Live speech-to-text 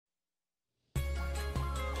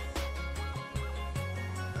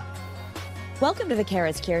Welcome to the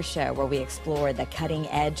Kara's Cure Show, where we explore the cutting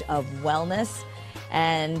edge of wellness.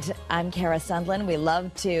 And I'm Kara Sundlin. We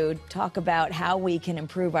love to talk about how we can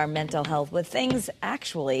improve our mental health with things,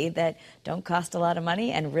 actually, that don't cost a lot of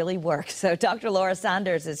money and really work. So Dr. Laura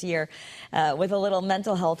Saunders is here with a little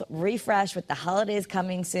mental health refresh. With the holidays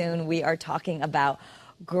coming soon, we are talking about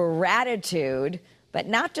gratitude, but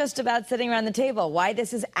not just about sitting around the table, why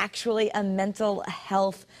this is actually a mental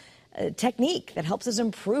health technique that helps us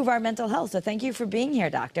improve our mental health. So thank you for being here,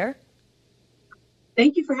 Doctor.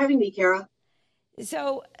 Thank you for having me, Kara.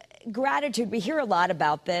 So gratitude, we hear a lot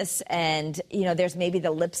about this, and, you know, there's maybe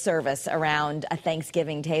the lip service around a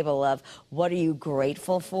Thanksgiving table of what are you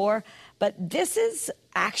grateful for? But this is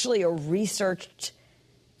actually a researched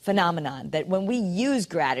phenomenon that when we use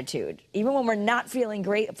gratitude, even when we're not feeling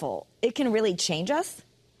grateful, it can really change us.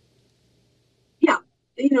 Yeah.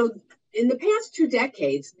 You know, in the past 2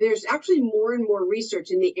 decades, there's actually more and more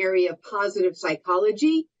research in the area of positive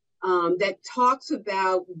psychology that talks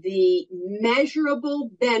about the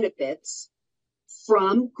measurable benefits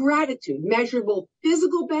from gratitude, measurable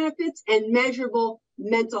physical benefits and measurable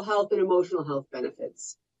mental health and emotional health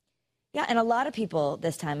benefits. Yeah, and a lot of people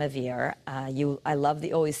this time of year, I love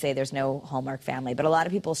the always say there's no Hallmark family, but a lot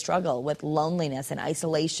of people struggle with loneliness and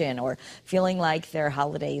isolation or feeling like their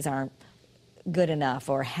holidays aren't good enough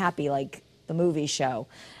or happy like the movie show.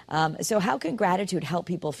 So how can gratitude help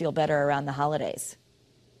people feel better around the holidays?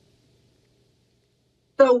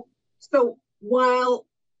 So while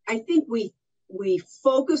I think we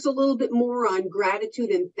focus a little bit more on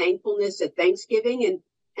gratitude and thankfulness at Thanksgiving,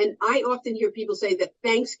 and I often hear people say that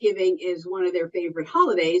Thanksgiving is one of their favorite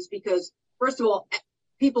holidays because, first of all,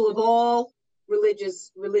 people of all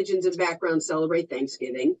religions and backgrounds celebrate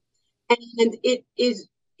Thanksgiving, and it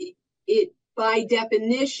by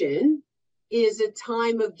definition is a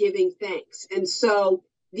time of giving thanks. And so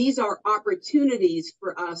these are opportunities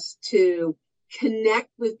for us to connect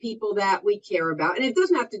with people that we care about. And it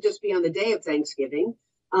doesn't have to just be on the day of Thanksgiving,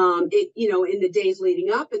 in the days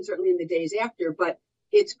leading up and certainly in the days after, but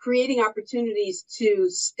it's creating opportunities to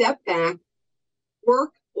step back,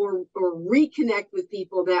 work or reconnect with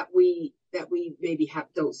people that we maybe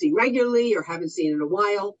don't see regularly or haven't seen in a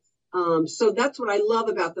while. So that's what I love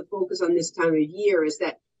about the focus on this time of year is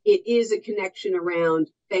that it is a connection around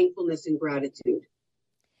thankfulness and gratitude.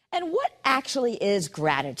 And what actually is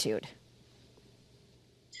gratitude?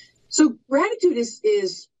 So gratitude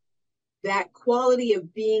is that quality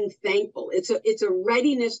of being thankful. It's a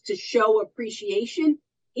readiness to show appreciation,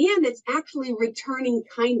 and it's actually returning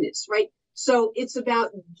kindness, right? So it's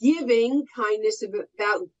about giving kindness,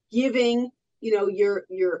 about giving,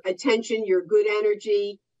 your attention, your good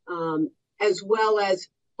energy, as well as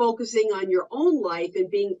focusing on your own life and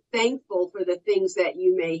being thankful for the things that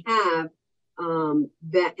you may have. I'm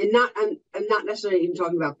not necessarily even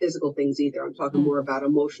talking about physical things either. I'm talking more about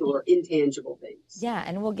emotional or intangible things. Yeah,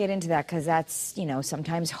 and we'll get into that because that's,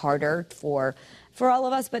 sometimes harder for all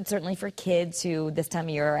of us, but certainly for kids who this time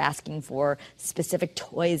of year are asking for specific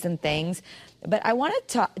toys and things. But I want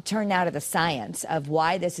to turn now to the science of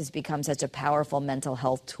why this has become such a powerful mental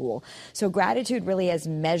health tool. So gratitude really has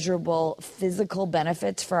measurable physical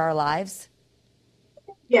benefits for our lives?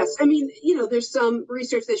 Yes. I mean, there's some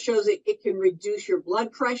research that shows it can reduce your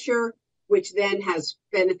blood pressure, which then has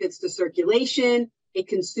benefits to circulation. It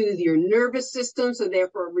can soothe your nervous system, so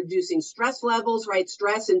therefore reducing stress levels, right?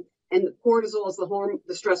 Stress and cortisol is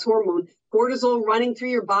the stress hormone. Cortisol running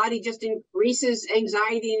through your body just increases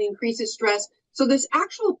anxiety and increases stress. So there's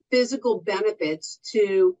actual physical benefits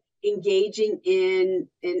to engaging in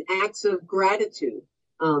acts of gratitude.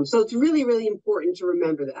 So it's really, really important to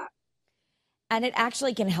remember that. And it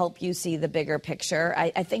actually can help you see the bigger picture.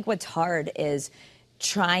 I think what's hard is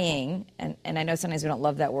trying, and I know sometimes we don't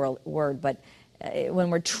love that word, but when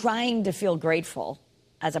we're trying to feel grateful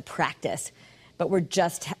as a practice, but we're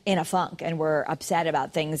just in a funk and we're upset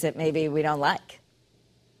about things that maybe we don't like.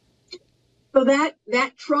 So that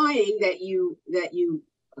trying that you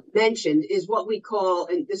mentioned is what we call,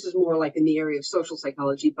 and this is more like in the area of social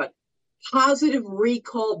psychology, but positive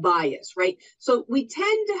recall bias, right? So we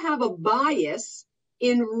tend to have a bias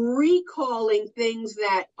in recalling things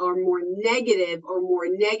that are more negative or more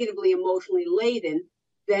negatively emotionally laden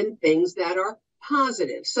than things that are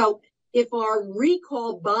positive. So if our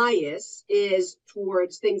recall bias is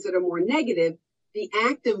towards things that are more negative, the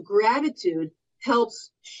act of gratitude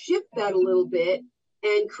helps shift that a little bit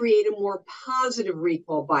and create a more positive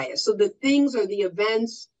recall bias. So the things or the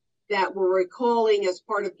events that we're recalling as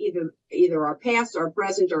part of either our past, our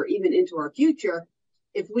present, or even into our future,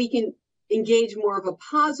 if we can engage more of a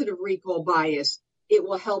positive recall bias, it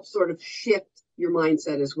will help sort of shift your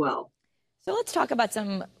mindset as well. So let's talk about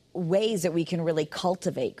some ways that we can really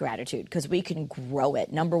cultivate gratitude, because we can grow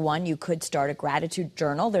it. Number one, you could start a gratitude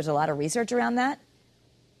journal. There's a lot of research around that.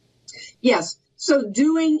 Yes. So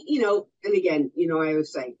doing, and again, I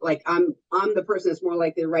always say, like, I'm the person that's more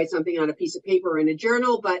likely to write something on a piece of paper or in a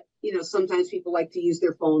journal, but, sometimes people like to use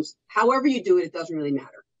their phones. However you do it, it doesn't really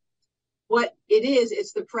matter. What it is,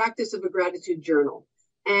 it's the practice of a gratitude journal.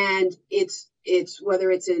 And it's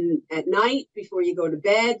whether it's at night before you go to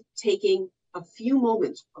bed, taking a few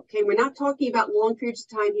moments. Okay. We're not talking about long periods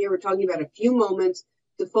of time here. We're talking about a few moments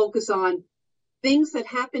to focus on things that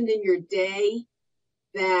happened in your day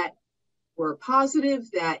that were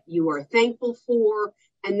positive, that you are thankful for,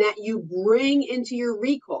 and that you bring into your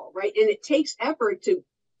recall, right? And it takes effort to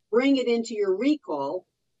bring it into your recall.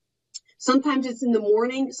 Sometimes it's in the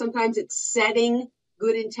morning. Sometimes it's setting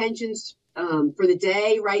good intentions for the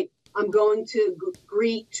day, right? I'm going to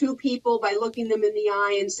greet two people by looking them in the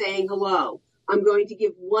eye and saying hello. I'm going to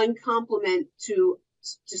give one compliment to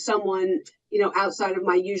someone, outside of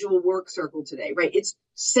my usual work circle today, right? It's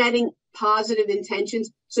setting positive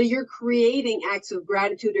intentions. So you're creating acts of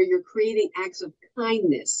gratitude, or you're creating acts of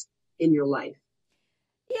kindness in your life.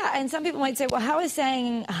 Yeah, and some people might say, well, how is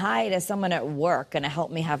saying hi to someone at work going to help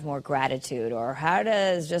me have more gratitude? Or how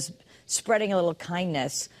does just spreading a little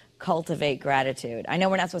kindness cultivate gratitude? I know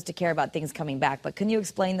we're not supposed to care about things coming back, but can you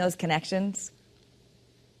explain those connections?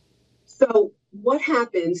 So what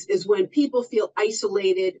happens is when people feel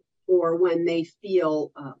isolated, or when they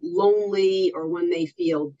feel lonely, or when they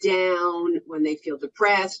feel down, when they feel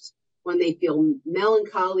depressed, when they feel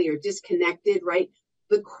melancholy or disconnected, right?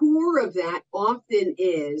 The core of that often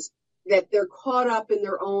is that they're caught up in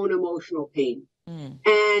their own emotional pain.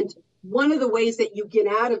 And one of the ways that you get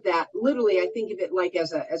out of that, literally, I think of it like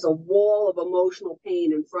as a wall of emotional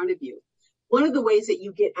pain in front of you. One of the ways that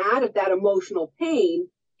you get out of that emotional pain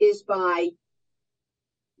is by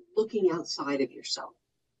looking outside of yourself.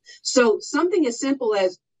 So something as simple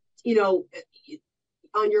as,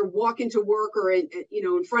 on your walk into work, or in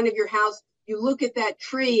front of your house, you look at that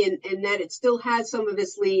tree and that it still has some of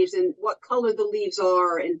its leaves, and what color the leaves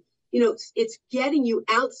are. And, it's getting you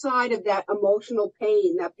outside of that emotional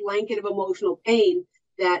pain, that blanket of emotional pain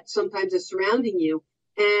that sometimes is surrounding you.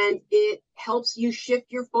 And it helps you shift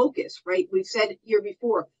your focus, right? We've said here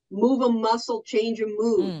before, move a muscle, change a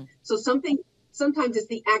mood. So sometimes it's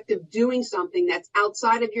the act of doing something that's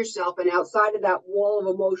outside of yourself and outside of that wall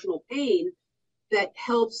of emotional pain that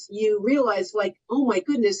helps you realize, like, oh my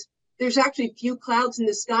goodness, there's actually few clouds in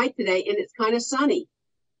the sky today and it's kind of sunny.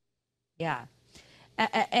 Yeah.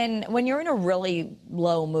 And when you're in a really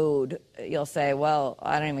low mood, you'll say, well,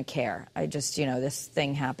 I don't even care. I just, this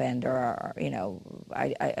thing happened, or,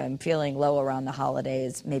 I'm feeling low around the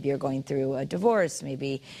holidays. Maybe you're going through a divorce.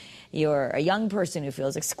 Maybe you're a young person who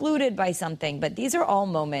feels excluded by something. But these are all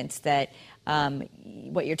moments that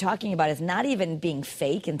what you're talking about is not even being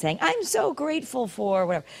fake and saying, I'm so grateful for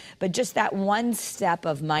whatever, but just that one step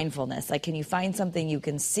of mindfulness. Like, can you find something you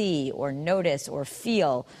can see or notice or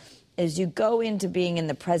feel as you go into being in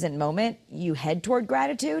the present moment, you head toward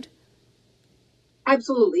gratitude?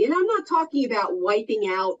 Absolutely. And I'm not talking about wiping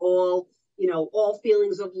out all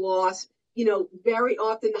feelings of loss. Very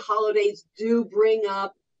often the holidays do bring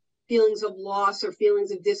up feelings of loss or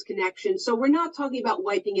feelings of disconnection. So we're not talking about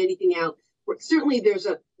wiping anything out. Certainly there's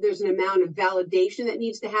an amount of validation that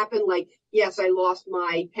needs to happen. Like, yes, I lost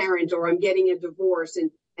my parent, or I'm getting a divorce,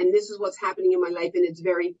 and this is what's happening in my life, and it's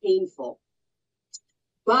very painful.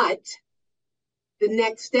 But the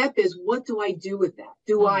next step is, what do I do with that?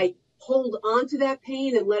 Do I hold on to that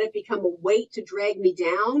pain and let it become a weight to drag me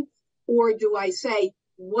down? Or do I say,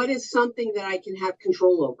 what is something that I can have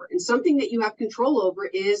control over? And something that you have control over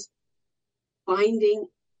is finding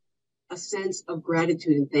a sense of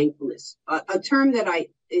gratitude and thankfulness. A term that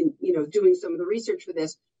doing some of the research for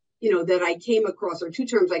this, that I came across, or two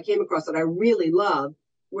terms I came across that I really love,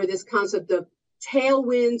 were this concept of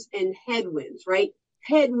tailwinds and headwinds, right?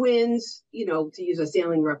 Headwinds, to use a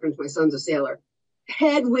sailing reference, my son's a sailor.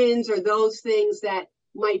 Headwinds are those things that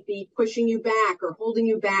might be pushing you back or holding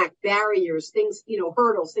you back, barriers, things,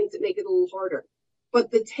 hurdles, things that make it a little harder. But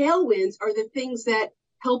the tailwinds are the things that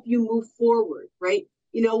help you move forward, right?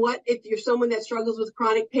 You know what? If you're someone that struggles with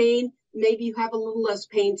chronic pain, maybe you have a little less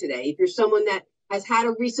pain today. If you're someone that has had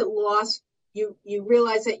a recent loss, you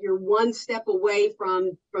realize that you're one step away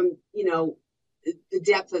from the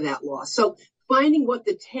depth of that loss. So finding what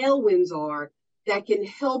the tailwinds are that can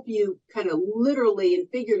help you kind of literally and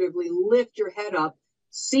figuratively lift your head up,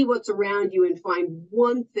 see what's around you, and find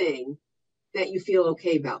one thing that you feel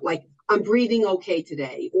okay about. Like, I'm breathing okay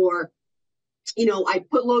today, or, I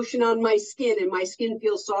put lotion on my skin and my skin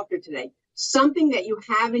feels softer today. something that you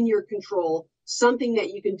have in your control, something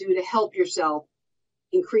that you can do to help yourself,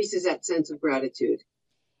 increases that sense of gratitude.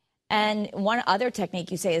 And one other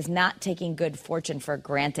technique you say is not taking good fortune for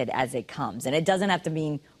granted as it comes. And it doesn't have to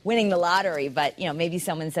mean winning the lottery, but maybe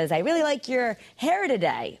someone says, I really like your hair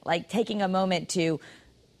today, like taking a moment to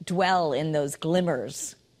dwell in those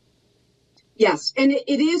glimmers. Yes, and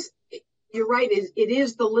it is, you're right, it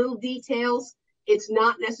is the little details. It's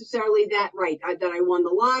not necessarily that, that I won the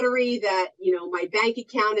lottery, that, my bank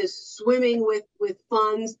account is swimming with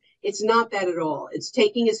funds. It's not that at all. It's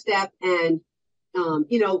taking a step and,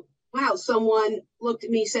 wow, someone looked at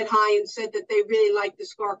me, said hi, and said that they really liked the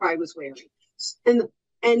scarf I was wearing.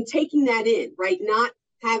 And taking that in, right? Not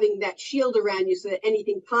having that shield around you so that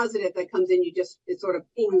anything positive that comes in, it sort of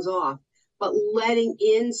pings off. But letting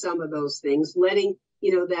in some of those things, letting,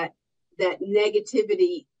 that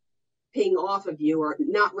negativity ping off of you, or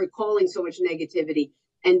not recalling so much negativity,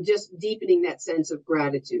 and just deepening that sense of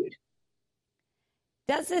gratitude.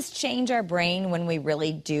 Does this change our brain when we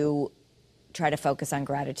really do try to focus on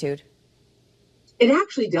gratitude? It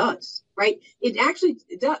actually does, right? It actually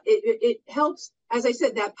does. It helps, as I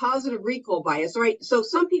said, that positive recall bias, right? So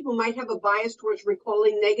some people might have a bias towards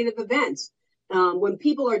recalling negative events. When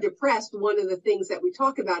people are depressed, one of the things that we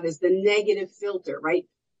talk about is the negative filter, right?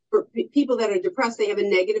 For people that are depressed, they have a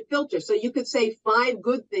negative filter. So you could say 5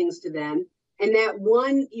 good things to them, and that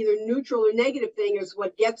one either neutral or negative thing is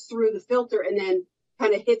what gets through the filter and then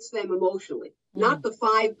kind of hits them emotionally, not the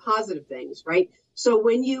 5 positive things, right? So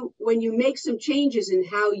when you make some changes in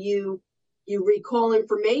how you recall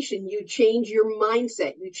information, you change your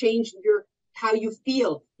mindset, you change how you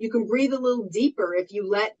feel. You can breathe a little deeper if you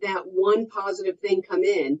let that one positive thing come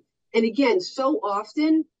in. And again, so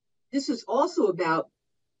often, this is also about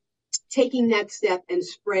taking that step and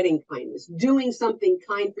spreading kindness, doing something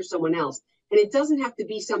kind for someone else. And it doesn't have to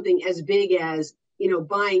be something as big as,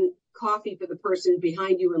 buying coffee for the person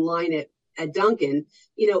behind you in line at Dunkin'.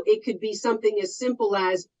 It could be something as simple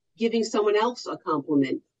as giving someone else a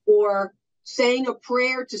compliment, or saying a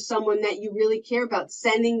prayer to someone that you really care about,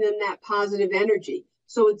 sending them that positive energy.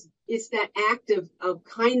 So it's that act of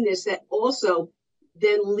kindness that also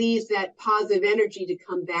then leaves that positive energy to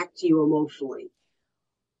come back to you emotionally.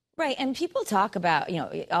 Right. And people talk about,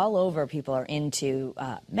 all over people are into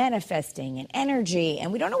manifesting and energy.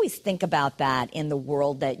 And we don't always think about that in the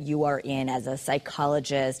world that you are in as a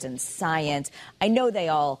psychologist and science. I know they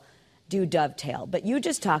all do dovetail, but you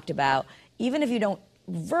just talked about, even if you don't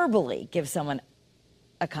verbally give someone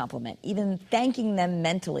a compliment, even thanking them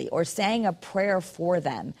mentally or saying a prayer for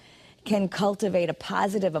them can cultivate a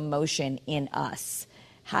positive emotion in us.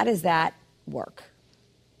 How does that work?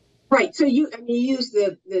 Right. So you use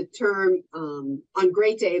the term on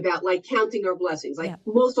Great Day about like counting our blessings. Like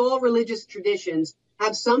most all religious traditions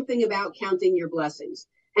have something about counting your blessings,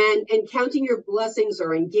 and counting your blessings,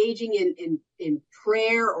 or engaging in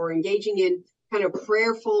prayer, or engaging in kind of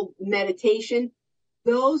prayerful meditation.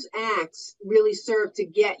 Those acts really serve to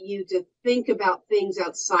get you to think about things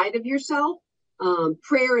outside of yourself.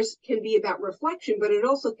 Prayers can be about reflection, but it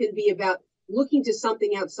also can be about looking to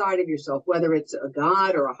something outside of yourself, whether it's a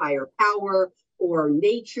God or a higher power or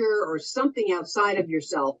nature or something outside of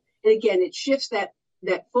yourself. And again, it shifts that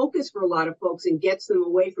focus for a lot of folks and gets them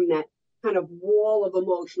away from that kind of wall of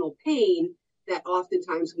emotional pain that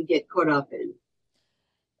oftentimes we get caught up in.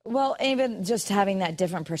 Well, even just having that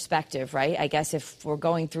different perspective, right? I guess if we're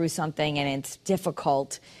going through something and it's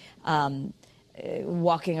difficult,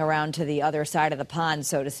 walking around to the other side of the pond,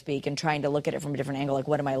 so to speak, and trying to look at it from a different angle, like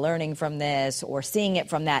what am I learning from this, or seeing it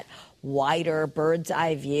from that wider bird's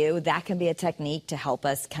eye view, that can be a technique to help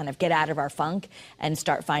us kind of get out of our funk and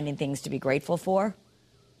start finding things to be grateful for.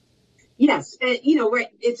 Yes. Right.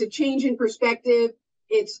 It's a change in perspective.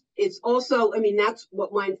 It's also, that's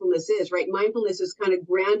what mindfulness is, right? Mindfulness is kind of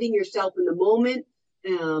grounding yourself in the moment.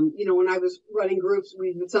 When I was running groups,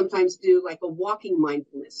 we would sometimes do like a walking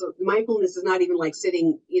mindfulness. So mindfulness is not even like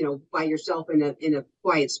sitting, by yourself in a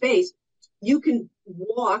quiet space. You can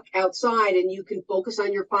walk outside and you can focus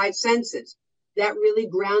on your 5 senses. That really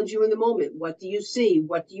grounds you in the moment. What do you see?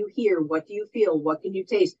 What do you hear? What do you feel? What can you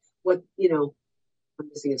taste? I'm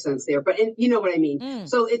missing a sense there, but you know what I mean?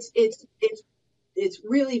 So it's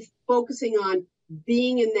really focusing on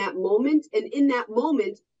being in that moment. And in that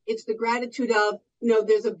moment, it's the gratitude of,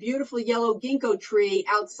 there's a beautiful yellow ginkgo tree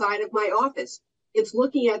outside of my office. It's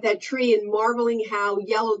looking at that tree and marveling how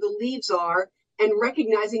yellow the leaves are, and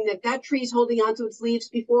recognizing that tree is holding onto its leaves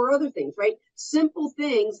before other things, right? Simple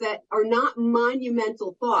things that are not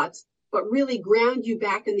monumental thoughts, but really ground you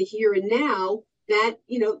back in the here and now, that,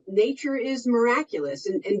 nature is miraculous,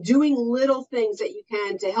 and doing little things that you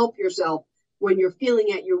can to help yourself when you're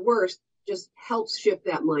feeling at your worst just helps shift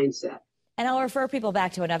that mindset. And I'll refer people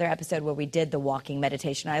back to another episode where we did the walking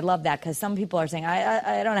meditation. I love that because some people are saying,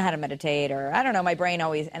 I don't know how to meditate, or I don't know, my brain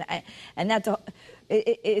always, and that's,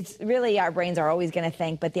 it's really, our brains are always going to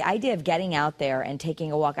think, but the idea of getting out there and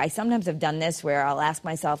taking a walk, I sometimes have done this where I'll ask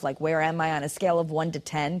myself, like, where am I on a scale of 1 to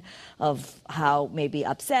 10 of how maybe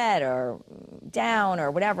upset or down or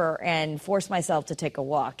whatever, and force myself to take a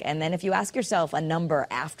walk. And then if you ask yourself a number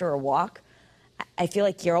after a walk, I feel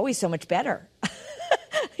like you're always so much better.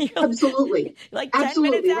 Absolutely. Like 10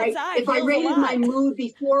 Absolutely, minutes outside. Right? If I rated my mood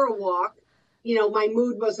before a walk, my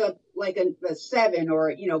mood was a 7,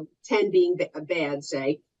 or, 10 being bad,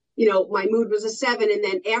 say, my mood was a 7. And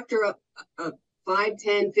then after a 5,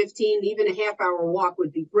 10, 15, even a half hour walk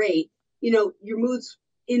would be great. Your mood's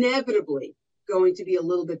inevitably going to be a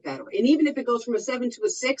little bit better. And even if it goes from a 7 to a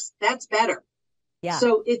 6, that's better. Yeah.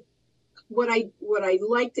 So what I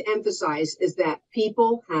like to emphasize is that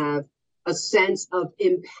people have a sense of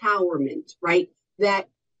empowerment, right? That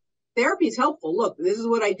therapy is helpful. Look, this is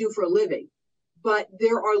what I do for a living. But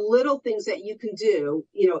there are little things that you can do,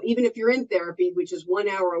 even if you're in therapy, which is 1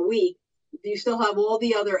 hour a week, you still have all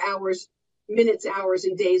the other hours, minutes, hours,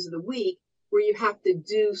 and days of the week where you have to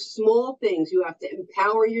do small things. You have to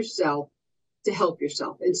empower yourself to help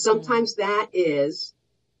yourself. And sometimes that is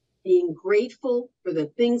being grateful for the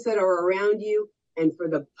things that are around you and for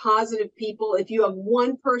the positive people. If you have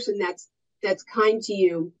one person that's kind to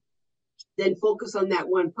you, then focus on that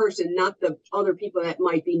one person, not the other people that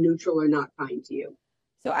might be neutral or not kind to you.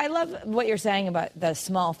 So I love what you're saying about the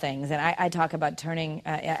small things. And I talk about turning,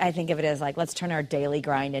 I think of it as like, let's turn our daily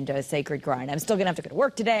grind into a sacred grind. I'm still going to have to go to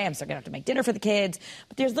work today. I'm still going to have to make dinner for the kids.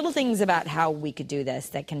 But there's little things about how we could do this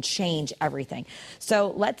that can change everything.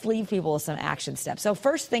 So let's leave people with some action steps. So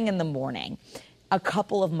first thing in the morning, a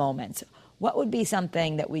couple of moments. What would be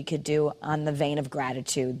something that we could do on the vein of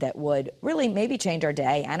gratitude that would really maybe change our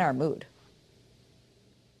day and our mood?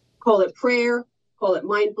 Call it prayer, call it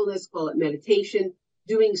mindfulness, call it meditation.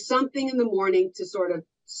 Doing something in the morning to sort of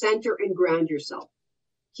center and ground yourself.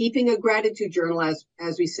 Keeping a gratitude journal, as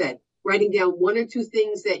we said, writing down 1 or 2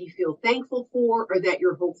 things that you feel thankful for or that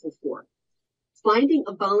you're hopeful for. Finding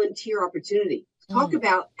a volunteer opportunity. Talk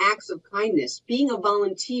about acts of kindness. Being a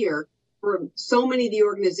volunteer for so many of the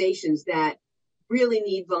organizations that really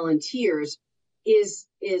need volunteers is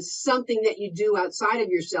something that you do outside of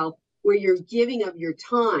yourself, where you're giving of your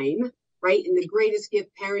time, right? And the greatest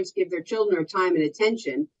gift parents give their children are time and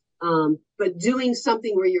attention. But doing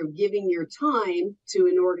something where you're giving your time to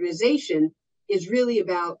an organization is really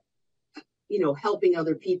about, helping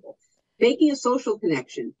other people, making a social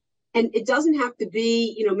connection. And it doesn't have to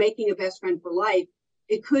be, making a best friend for life.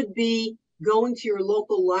 It could be going to your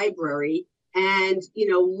local library and,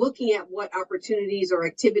 looking at what opportunities or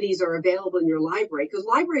activities are available in your library, because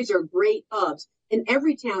libraries are great hubs, and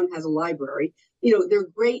every town has a library. They're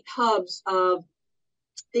great hubs of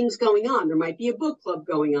things going on. There might be a book club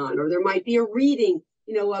going on, or there might be a reading,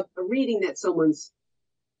 a reading that someone's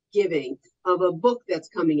giving of a book that's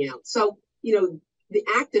coming out. So, the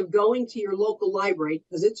act of going to your local library,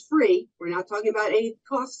 because it's free, we're not talking about any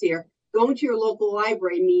costs here. Going to your local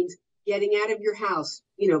library means getting out of your house,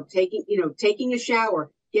 taking a shower,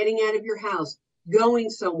 getting out of your house, going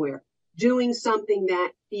somewhere, doing something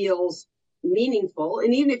that feels meaningful.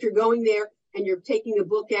 And even if you're going there and you're taking a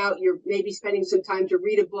book out, you're maybe spending some time to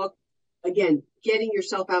read a book, again, getting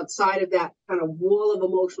yourself outside of that kind of wall of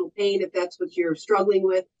emotional pain, if that's what you're struggling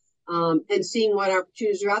with, and seeing what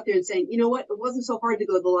opportunities are out there and saying, you know what, it wasn't so hard to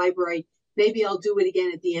go to the library. Maybe I'll do it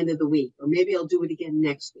again at the end of the week, or maybe I'll do it again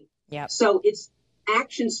next week. Yeah. So it's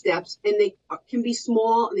action steps, and they can be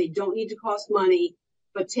small and they don't need to cost money,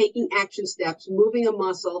 but taking action steps, moving a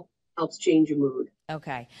muscle, helps change your mood.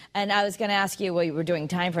 Okay. And I was going to ask you, well, you were doing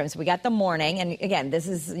time frames. We got the morning, and again, you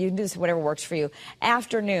can do this whatever works for you.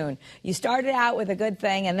 Afternoon, you started out with a good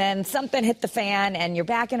thing, and then something hit the fan, and you're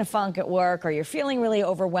back in a funk at work, or you're feeling really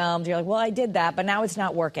overwhelmed. You're like, well, I did that, but now it's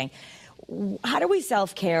not working. How do we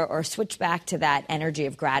self-care or switch back to that energy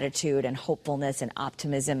of gratitude and hopefulness and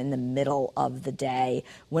optimism in the middle of the day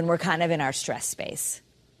when we're kind of in our stress space?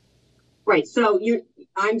 Right. So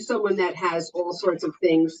I'm someone that has all sorts of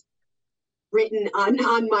things written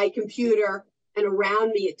on my computer and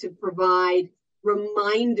around me to provide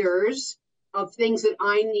reminders of things that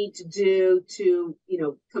I need to do to,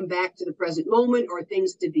 come back to the present moment, or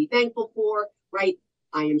things to be thankful for, right?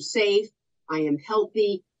 I am safe. I am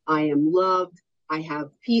healthy. I am loved. I have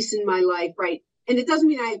peace in my life, right? And it doesn't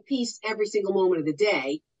mean I have peace every single moment of the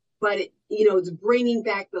day, but it's bringing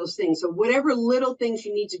back those things. So whatever little things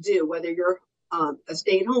you need to do, whether you're a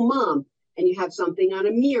stay-at-home mom and you have something on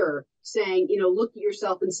a mirror saying, look at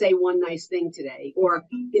yourself and say one nice thing today, or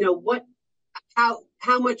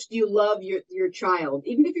how much do you love your child,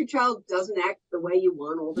 even if your child doesn't act the way you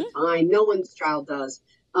want all the time. No one's child does,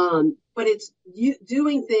 but it's you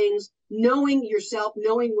doing things, knowing yourself,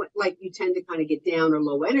 knowing what, like, you tend to kind of get down or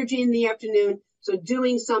low energy in the afternoon. So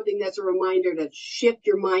doing something that's a reminder to shift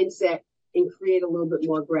your mindset and create a little bit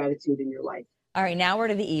more gratitude in your life. All right, now we're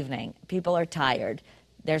to the evening. People are tired.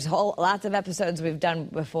 There's lots of episodes we've done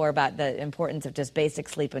before about the importance of just basic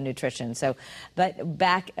sleep and nutrition. So, but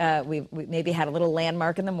back, we maybe had a little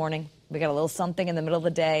landmark in the morning. We got a little something in the middle of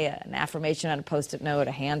the day, an affirmation on a Post-it note,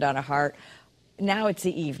 a hand on a heart. Now it's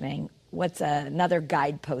the evening. What's another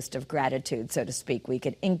guidepost of gratitude, so to speak, we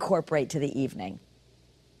could incorporate to the evening?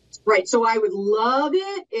 Right. So I would love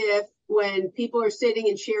it if when people are sitting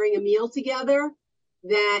and sharing a meal together,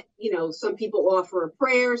 that, some people offer a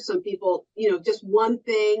prayer, some people, just one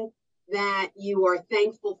thing that you are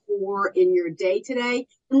thankful for in your day today.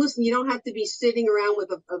 And listen, you don't have to be sitting around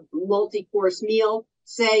with a multi-course meal.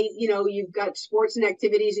 Say, you've got sports and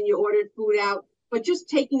activities and you ordered food out, but just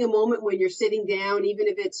taking a moment when you're sitting down, even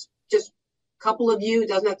if it's just a couple of you, it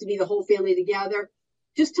doesn't have to be the whole family together.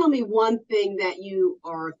 Just tell me one thing that you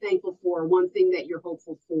are thankful for, one thing that you're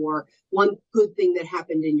hopeful for, one good thing that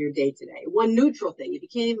happened in your day today, one neutral thing. If you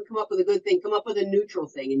can't even come up with a good thing, come up with a neutral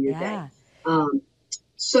thing in your day.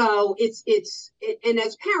 So and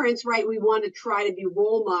as parents, right, we want to try to be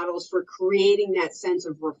role models for creating that sense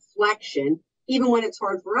of reflection, even when it's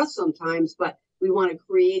hard for us sometimes, but we want to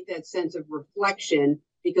create that sense of reflection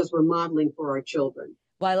because we're modeling for our children.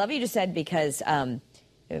 Well, I love what you just said, because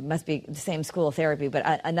it must be the same school of therapy,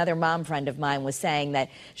 but another mom friend of mine was saying that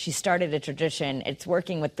she started a tradition. It's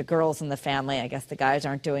working with the girls in the family. I guess the guys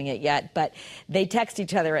aren't doing it yet, but they text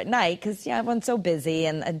each other at night because everyone's so busy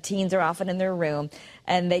and teens are often in their room.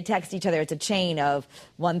 And they text each other. It's a chain of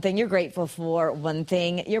one thing you're grateful for, one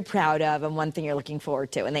thing you're proud of, and one thing you're looking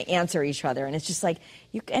forward to. And they answer each other. And it's just like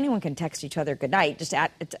anyone can text each other good night. Just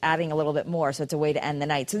it's adding a little bit more. So it's a way to end the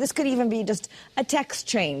night. So this could even be just a text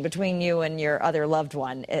chain between you and your other loved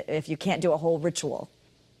one if you can't do a whole ritual.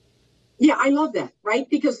 Yeah, I love that, right?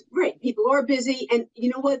 Because, right, people are busy. And you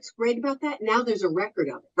know what's great about that? Now there's a record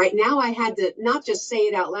of it, right? Now I had to not just say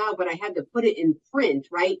it out loud, but I had to put it in print,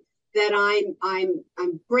 right? That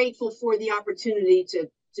I'm grateful for the opportunity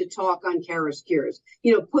to talk on Kara's Cures.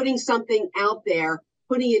 Putting something out there,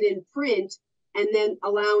 putting it in print, and then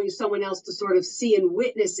allowing someone else to sort of see and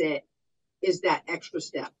witness it is that extra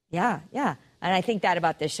step. Yeah. And I think that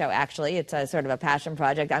about this show, actually. It's a sort of a passion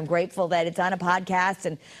project. I'm grateful that it's on a podcast,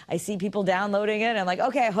 and I see people downloading it. I'm like,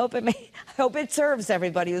 okay, I hope it serves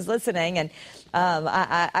everybody who's listening. And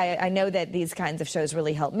I know that these kinds of shows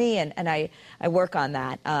really help me, and I work on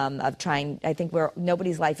that, of trying. I think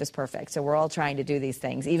nobody's life is perfect, so we're all trying to do these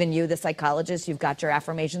things. Even you, the psychologist, you've got your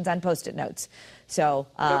affirmations on Post-it notes. So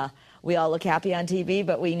we all look happy on TV,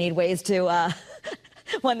 but we need ways to,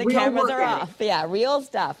 when the cameras are off. Yeah, real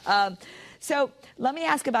stuff. So let me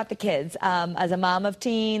ask about the kids. As a mom of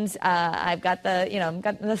teens, I've got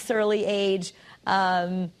the surly age.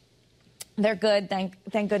 They're good, thank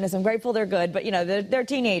goodness. I'm grateful they're good, but they're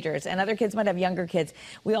teenagers, and other kids might have younger kids.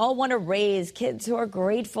 We all want to raise kids who are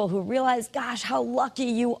grateful, who realize, gosh, how lucky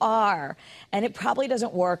you are. And it probably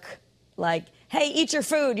doesn't work like, hey, eat your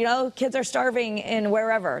food, kids are starving in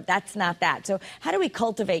wherever. That's not that. So how do we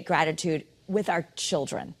cultivate gratitude with our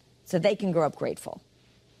children so they can grow up grateful?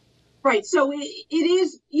 Right. So it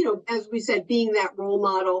is, as we said, being that role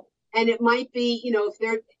model. And it might be, if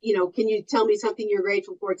they're, can you tell me something you're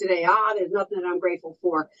grateful for today? There's nothing that I'm grateful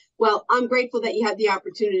for. Well, I'm grateful that you had the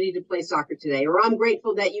opportunity to play soccer today. Or I'm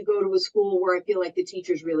grateful that you go to a school where I feel like the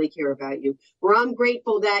teachers really care about you. Or I'm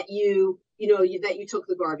grateful that that you took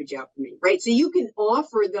the garbage out for me. Right. So you can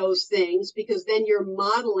offer those things because then you're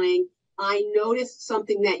modeling. I noticed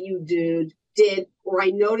something that you did, or I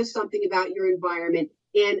noticed something about your environment,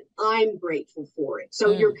 and I'm grateful for it.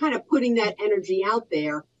 So you're kind of putting that energy out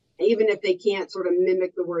there, even if they can't sort of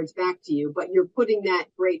mimic the words back to you, but you're putting that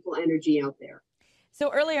grateful energy out there.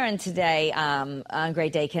 So earlier on today, on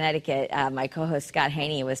Great Day Connecticut, my co-host Scott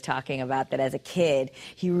Haney was talking about that as a kid,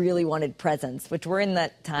 he really wanted presents, which we're in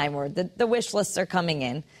that time where the wish lists are coming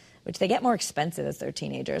in, which they get more expensive as they're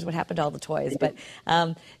teenagers. What happened to all the toys? But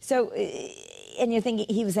and you're thinking,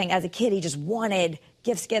 he was saying as a kid, he just wanted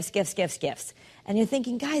gifts. And you're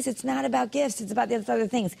thinking, guys, it's not about gifts. It's about the other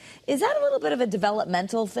things. Is that a little bit of a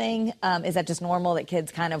developmental thing? Is that just normal that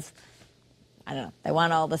kids kind of, I don't know, they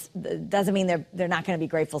want all this? Doesn't mean they're not going to be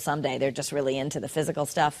grateful someday. They're just really into the physical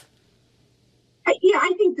stuff. Yeah,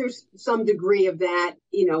 I think there's some degree of that,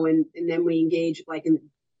 and then we engage like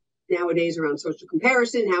nowadays around social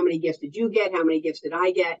comparison. How many gifts did you get? How many gifts did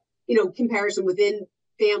I get? Comparison within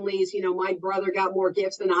families. My brother got more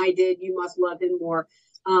gifts than I did. You must love him more.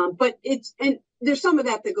 But there's some of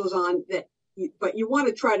that goes on but you want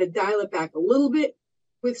to try to dial it back a little bit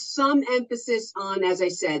with some emphasis on, as I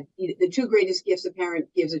said, the two greatest gifts a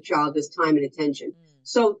parent gives a child is time and attention.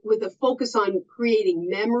 So with a focus on creating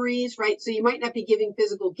memories, right? So you might not be giving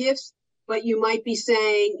physical gifts, but you might be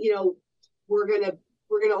saying, we're gonna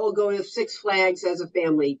all go to Six Flags as a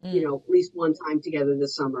family, at least one time together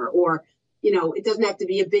this summer. Or, it doesn't have to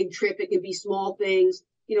be a big trip. It can be small things,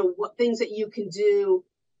 what things that you can do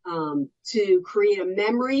to create a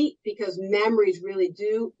memory, because memories really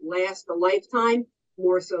do last a lifetime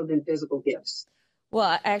more so than physical gifts. Well,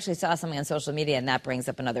 I actually saw something on social media, and that brings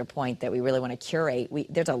up another point that we really want to curate.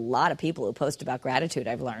 There's a lot of people who post about gratitude,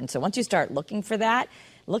 I've learned. So once you start looking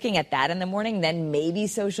at that in the morning, then maybe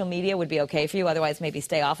social media would be okay for you. Otherwise, maybe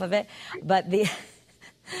stay off of it. But the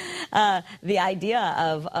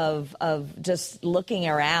idea of just looking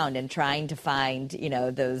around and trying to find,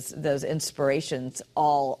 those inspirations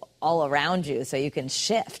all around you, so you can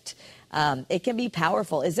shift. It can be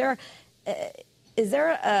powerful. Is there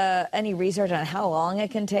any research on how long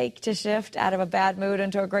it can take to shift out of a bad mood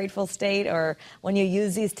into a grateful state? Or when you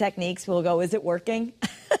use these techniques, we'll go, is it working?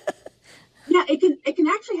 Yeah, it can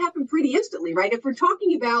actually happen pretty instantly, right? If we're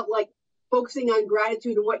talking about like focusing on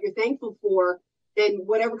gratitude and what you're thankful for, and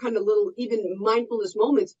whatever kind of little even mindfulness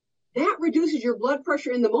moments, that reduces your blood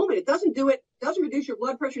pressure in the moment. It doesn't reduce your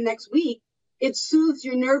blood pressure next week. It soothes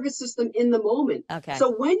your nervous system in the moment. Okay.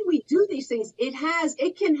 So when we do these things,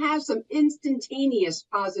 it can have some instantaneous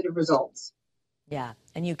positive results. Yeah,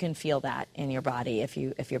 and you can feel that in your body if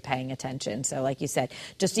you're paying attention. So like you said,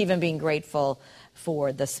 just even being grateful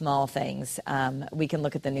for the small things. We can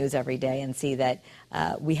look at the news every day and see that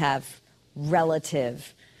we have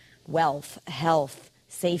relative wealth, health,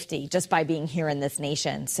 safety just by being here in this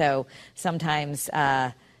nation. So sometimes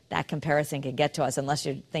that comparison can get to us unless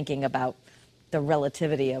you're thinking about the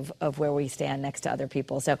relativity of where we stand next to other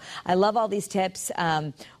people. So I love all these tips.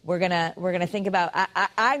 We're gonna think about.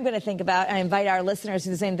 I'm gonna think about. I invite our listeners to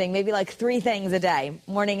do the same thing. Maybe like 3 things a day: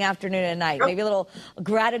 morning, afternoon, and night. Maybe little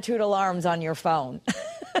gratitude alarms on your phone.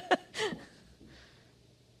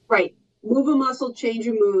 Right. Move a muscle, change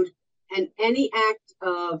your mood, and any act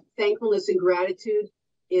of thankfulness and gratitude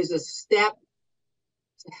is a step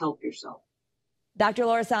to help yourself. Dr.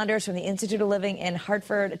 Laura Saunders from the Institute of Living in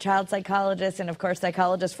Hartford, a child psychologist, and of course,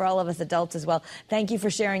 psychologist for all of us adults as well. Thank you for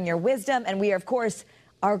sharing your wisdom. And we, of course,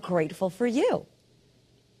 are grateful for you.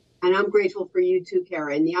 And I'm grateful for you too,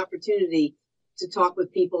 Kara, and the opportunity to talk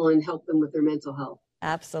with people and help them with their mental health.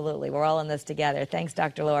 Absolutely. We're all in this together. Thanks,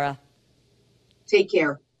 Dr. Laura. Take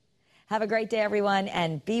care. Have a great day, everyone,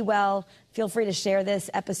 and be well. Feel free to share this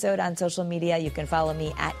episode on social media. You can follow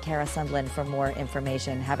me at Kara Sundlin for more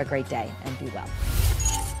information. Have a great day and be well.